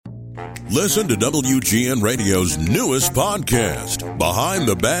Listen to WGN Radio's newest podcast, Behind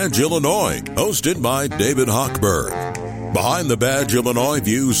the Badge Illinois, hosted by David Hochberg. Behind the Badge Illinois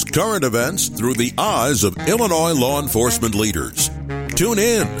views current events through the eyes of Illinois law enforcement leaders. Tune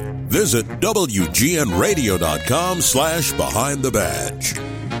in. Visit WGNRadio.com/Behind the Badge.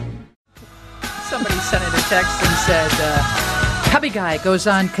 Somebody sent in a text and said, Cubby Guy goes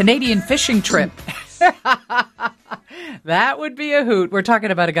on Canadian fishing trip. That would be a hoot. We're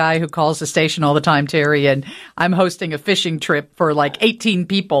talking about a guy who calls the station all the time, Terry, and I'm hosting a fishing trip for like 18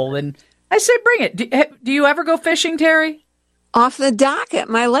 people. And I say, bring it. Do you ever go fishing, Terry? Off the dock at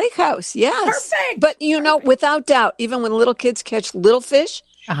my lake house, yes. Perfect. But, without doubt, even when little kids catch little fish,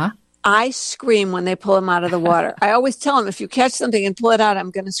 I scream when they pull them out of the water. I always tell them, if you catch something and pull it out,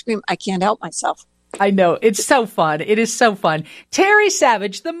 I'm going to scream. I can't help myself. I know. It's so fun. It is so fun. Terry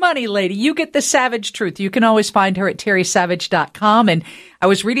Savage, the money lady. You get the savage truth. You can always find her at terrysavage.com. And I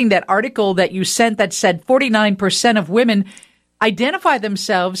was reading that article that you sent that said 49% of women identify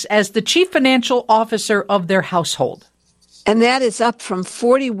themselves as the chief financial officer of their household. And that is up from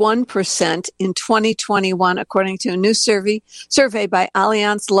 41% in 2021, according to a new survey by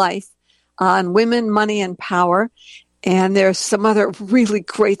Allianz Life on women, money, and power. And there's some other really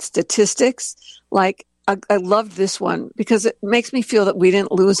great statistics. Like, I love this one because it makes me feel that we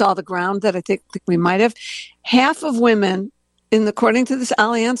didn't lose all the ground that I think we might have. Half of women, according to this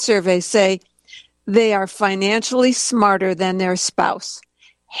Allianz survey, say they are financially smarter than their spouse.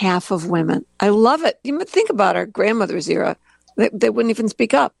 Half of women. I love it. You think about our grandmother's era. They wouldn't even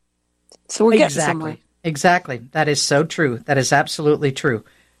speak up. So we're getting somewhere. Exactly. That is so true. That is absolutely true.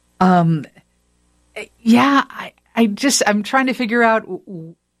 I'm trying to figure out.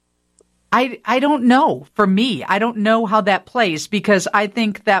 I don't know. For me, I don't know how that plays because I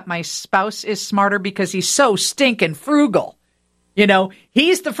think that my spouse is smarter because he's so stinking frugal.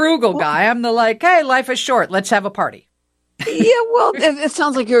 He's the frugal guy. I'm the hey, life is short. Let's have a party. Yeah, well, it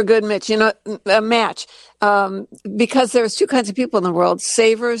sounds like you're a good match, because there's two kinds of people in the world,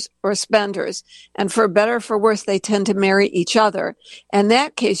 savers or spenders. And for better or for worse, they tend to marry each other. In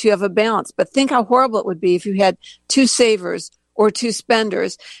that case, you have a balance. But think how horrible it would be if you had two savers or two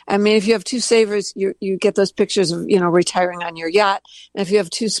spenders. I mean, if you have two savers, you get those pictures of, retiring on your yacht. And if you have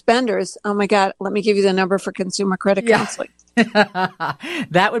two spenders, oh my God, let me give you the number for consumer credit counseling.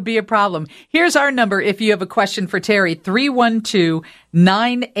 That would be a problem. Here's our number if you have a question for Terry,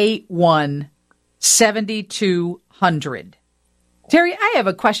 312-981-7200. Terry, I have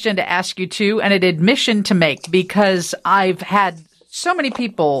a question to ask you too, and an admission to make because I've had so many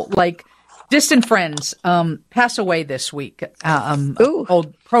people, like distant friends, pass away this week.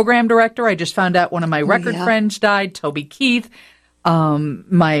 Old program director, I just found out one of my record friends died, Toby Keith,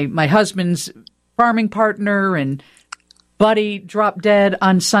 my husband's farming partner and buddy dropped dead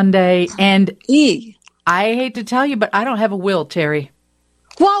on Sunday, and I hate to tell you, but I don't have a will, Terry.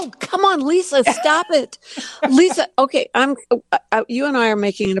 Whoa, come on, Lisa, stop it. Lisa, okay, you and I are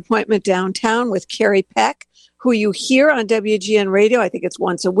making an appointment downtown with Carrie Peck, who you hear on WGN Radio. I think it's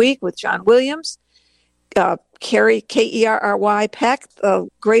once a week with John Williams. Carrie, Kerry Peck, a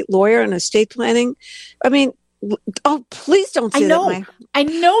great lawyer in estate planning. I mean, please don't say that. I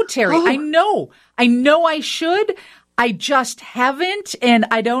know, Terry. I know I should. I just haven't, and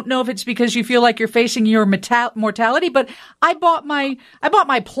I don't know if it's because you feel like you're facing your mortality, but I bought my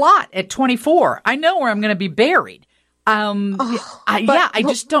plot at 24. I know where I'm going to be buried. I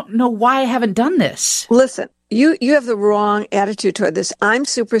just don't know why I haven't done this. Listen, you have the wrong attitude toward this. I'm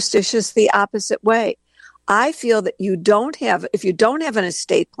superstitious the opposite way. I feel that if you don't have an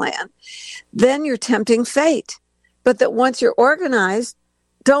estate plan, then you're tempting fate. But that once you're organized,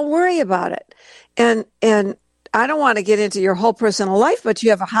 don't worry about it. And I don't want to get into your whole personal life, but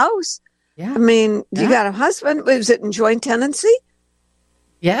you have a house. Yeah. I mean, you got a husband. Is it in joint tenancy?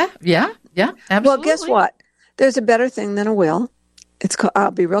 Yeah, absolutely. Well, guess what? There's a better thing than a will.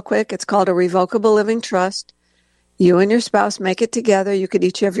 I'll be real quick. It's called a revocable living trust. You and your spouse make it together. You could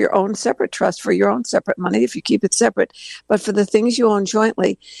each have your own separate trust for your own separate money if you keep it separate. But for the things you own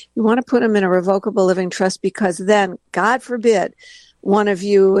jointly, you want to put them in a revocable living trust because then, God forbid, one of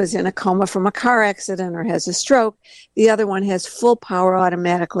you is in a coma from a car accident or has a stroke. The other one has full power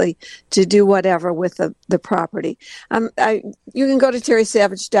automatically to do whatever with the property. You can go to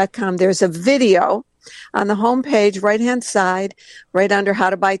terrysavage.com. There's a video on the homepage, right-hand side, right under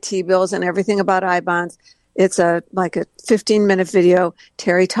how to buy T-bills and everything about I-bonds. It's like a 15-minute video.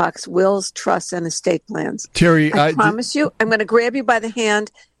 Terry talks wills, trusts, and estate plans. Terry, I promise you, I'm going to grab you by the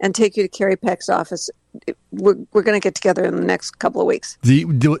hand and take you to Carrie Peck's office. We're going to get together in the next couple of weeks. The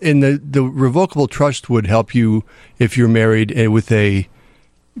revocable trust would help you if you're married with a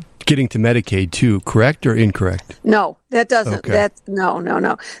getting to Medicaid too, correct or incorrect? No, that doesn't. Okay. No.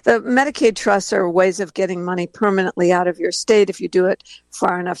 The Medicaid trusts are ways of getting money permanently out of your state if you do it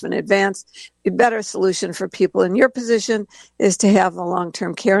far enough in advance. A better solution for people in your position is to have a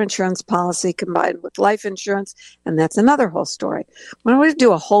long-term care insurance policy combined with life insurance, and that's another whole story. Why don't we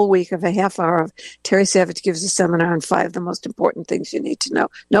do a whole week of a half hour of Terry Savage gives a seminar on 5 of the most important things you need to know.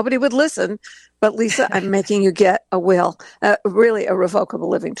 Nobody would listen, but Lisa, I'm making you get a will, really a revocable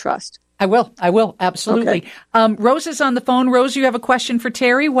living trust. I will. Absolutely. Okay. Rose is on the phone. Rose, you have a question for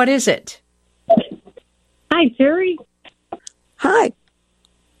Terry. What is it? Hi, Terry. Hi.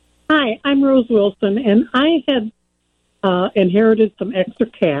 Hi, I'm Rose Wilson, and I had inherited some extra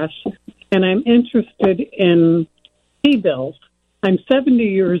cash, and I'm interested in T-bills. I'm 70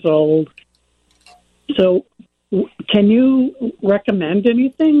 years old, so can you recommend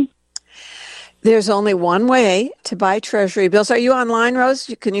anything? There's only one way to buy Treasury bills. Are you online,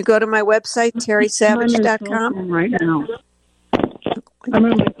 Rose? Can you go to my website, terrysavage.com? Right now. I'm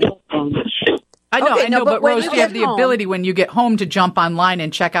on my cell phone. I know, but Rose, you have the home, ability when you get home to jump online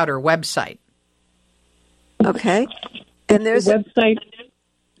and check out her website. Okay. And there's the website,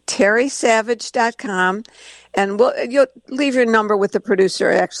 terrysavage.com. And you'll leave your number with the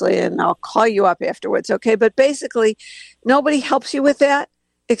producer, actually, and I'll call you up afterwards, okay? But basically, nobody helps you with that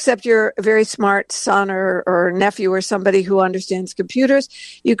except your very smart son or nephew or somebody who understands computers.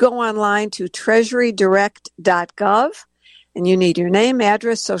 You go online to treasurydirect.gov, and you need your name,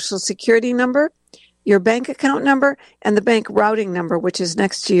 address, social security number, your bank account number, and the bank routing number, which is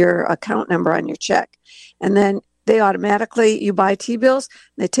next to your account number on your check. And then they automatically, you buy T-bills,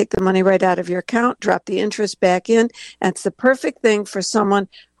 they take the money right out of your account, drop the interest back in. And it's the perfect thing for someone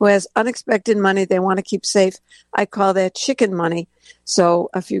who has unexpected money they want to keep safe. I call that chicken money. So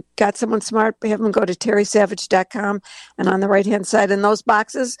if you got someone smart, have them go to terrysavage.com. And on the right-hand side in those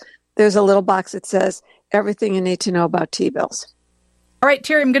boxes, there's a little box that says everything you need to know about T-bills. All right,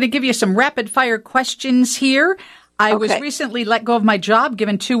 Terry, I'm going to give you some rapid-fire questions here. I was recently let go of my job,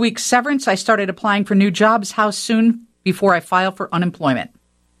 given 2 weeks severance. I started applying for new jobs. How soon before I file for unemployment?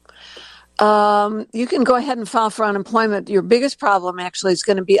 You can go ahead and file for unemployment. Your biggest problem actually is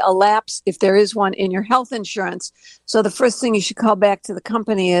going to be a lapse, if there is one, in your health insurance. So the first thing you should call back to the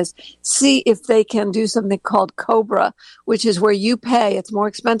company is see if they can do something called COBRA, which is where you pay. It's more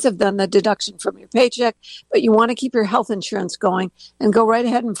expensive than the deduction from your paycheck, but you want to keep your health insurance going and go right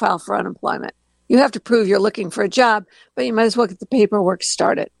ahead and file for unemployment. You have to prove you're looking for a job, but you might as well get the paperwork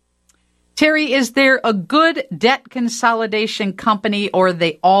started. Terry, is there a good debt consolidation company, or are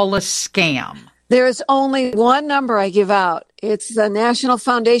they all a scam? There is only one number I give out. It's the National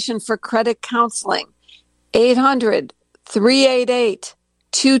Foundation for Credit Counseling,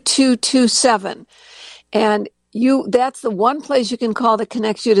 800-388-2227. And that's the one place you can call that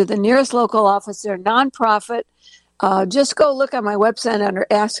connects you to the nearest local office. They're nonprofit. Just go look on my website under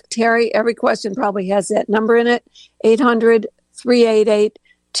Ask Terry. Every question probably has that number in it,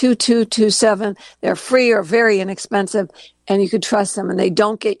 800-388-2227. They're free or very inexpensive, and you can trust them, and they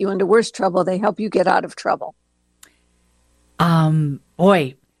don't get you into worse trouble. They help you get out of trouble.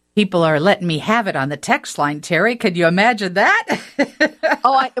 Boy, people are letting me have it on the text line, Terry. Could you imagine that?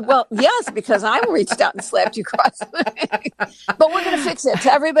 Well, yes, because I reached out and slapped you across. But we're going to fix it.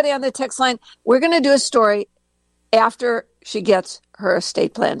 To everybody on the text line, we're going to do a story after she gets her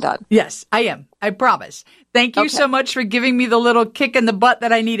estate plan done. Yes, I am. I promise. Thank you so much for giving me the little kick in the butt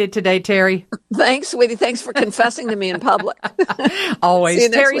that I needed today, Terry. Thanks, sweetie. Thanks for confessing to me in public. Always.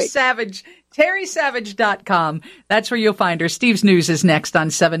 Terry Savage. terrysavage.com. That's where you'll find her. Steve's News is next on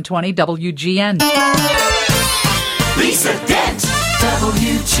 720 WGN. Lisa Dent,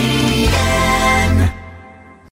 WGN.